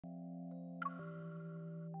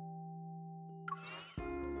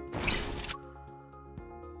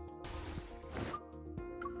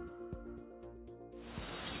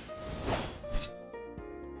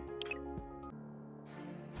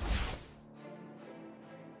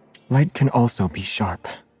Light can also be sharp.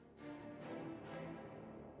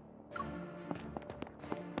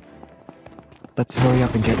 Let's hurry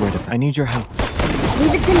up and get rid of it. I need your help.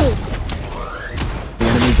 Leave it to me. The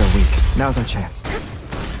enemies are weak. Now's our chance.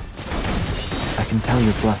 I can tell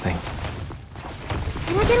you're bluffing.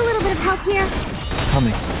 Can I get a little bit of help here?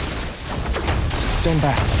 Coming. Stand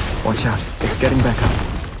back. Watch out. It's getting back up.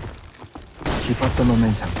 Keep up the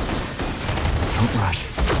momentum. Don't rush.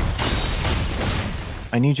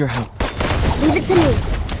 I need your help. Leave it to me.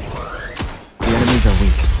 The enemies are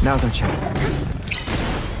weak. Now's our chance.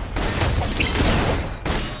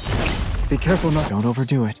 Be careful not. Don't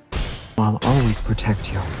overdo it. I'll always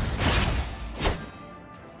protect you.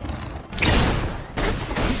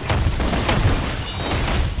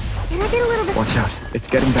 Can I get a little bit? Watch out. It's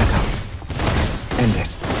getting back up. End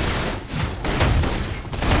it.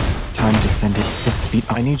 Time to send it 6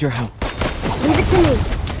 feet. I need your help. Leave it to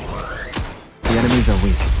me. The enemies are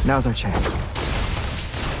weak. Now's our chance.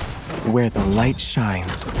 Where the light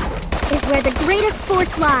shines Is where the greatest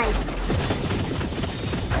force lies.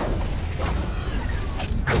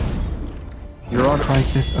 You're on.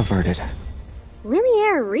 Crisis averted.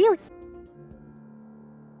 Lumiere really...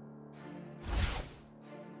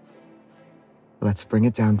 Let's bring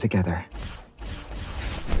it down together.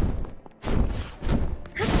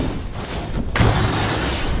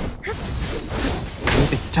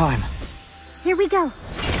 It's time. Here we go.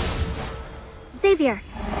 Xavier.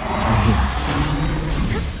 I'm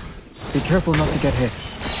here. Be careful not to get hit.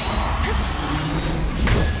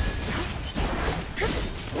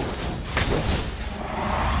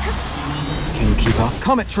 Can you keep up?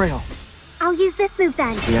 Comet Trail! I'll use this move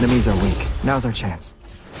then. The enemies are weak. Now's our chance.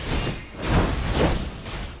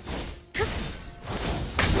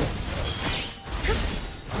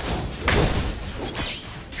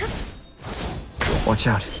 Watch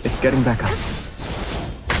out. It's getting back up.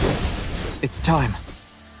 It's time.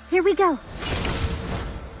 Here we go.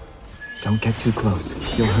 Don't get too close.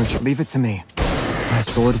 You'll hurt you. Leave it to me. My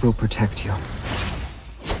sword will protect you.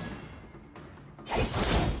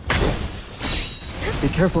 Be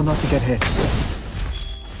careful not to get hit.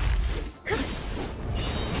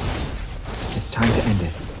 It's time to end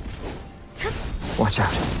it. Watch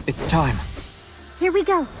out. It's time. Here we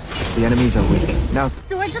go. The enemies are weak. Now,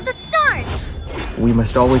 Swords of the Stars! we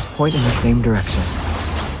must always point in the same direction.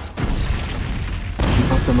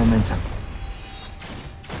 Keep up the momentum.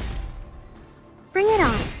 Bring it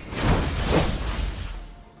on.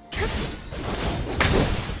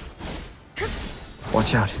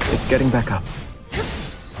 Watch out. It's getting back up.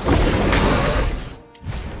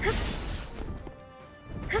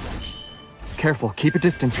 Careful. Keep a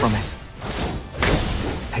distance from it.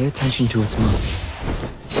 Pay attention to its moves.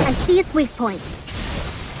 I see its weak point.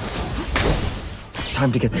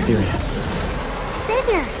 Time to get serious.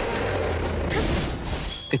 Xavier!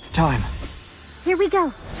 It's time. Here we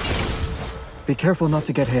go. Be careful not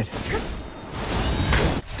to get hit.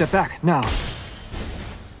 Step back, now.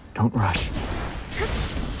 Don't rush.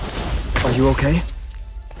 Are you okay?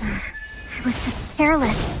 I was just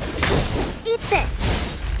careless. Eat this!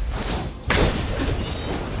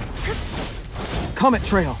 Comet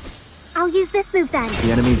Trail! I'll use this move then.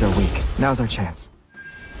 The enemies are weak. Now's our chance.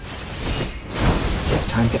 It's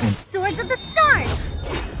time to end. Swords of the Stars!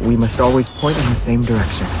 We must always point in the same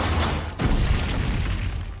direction.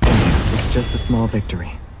 End it. It's just a small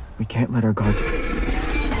victory. We can't let our guard down.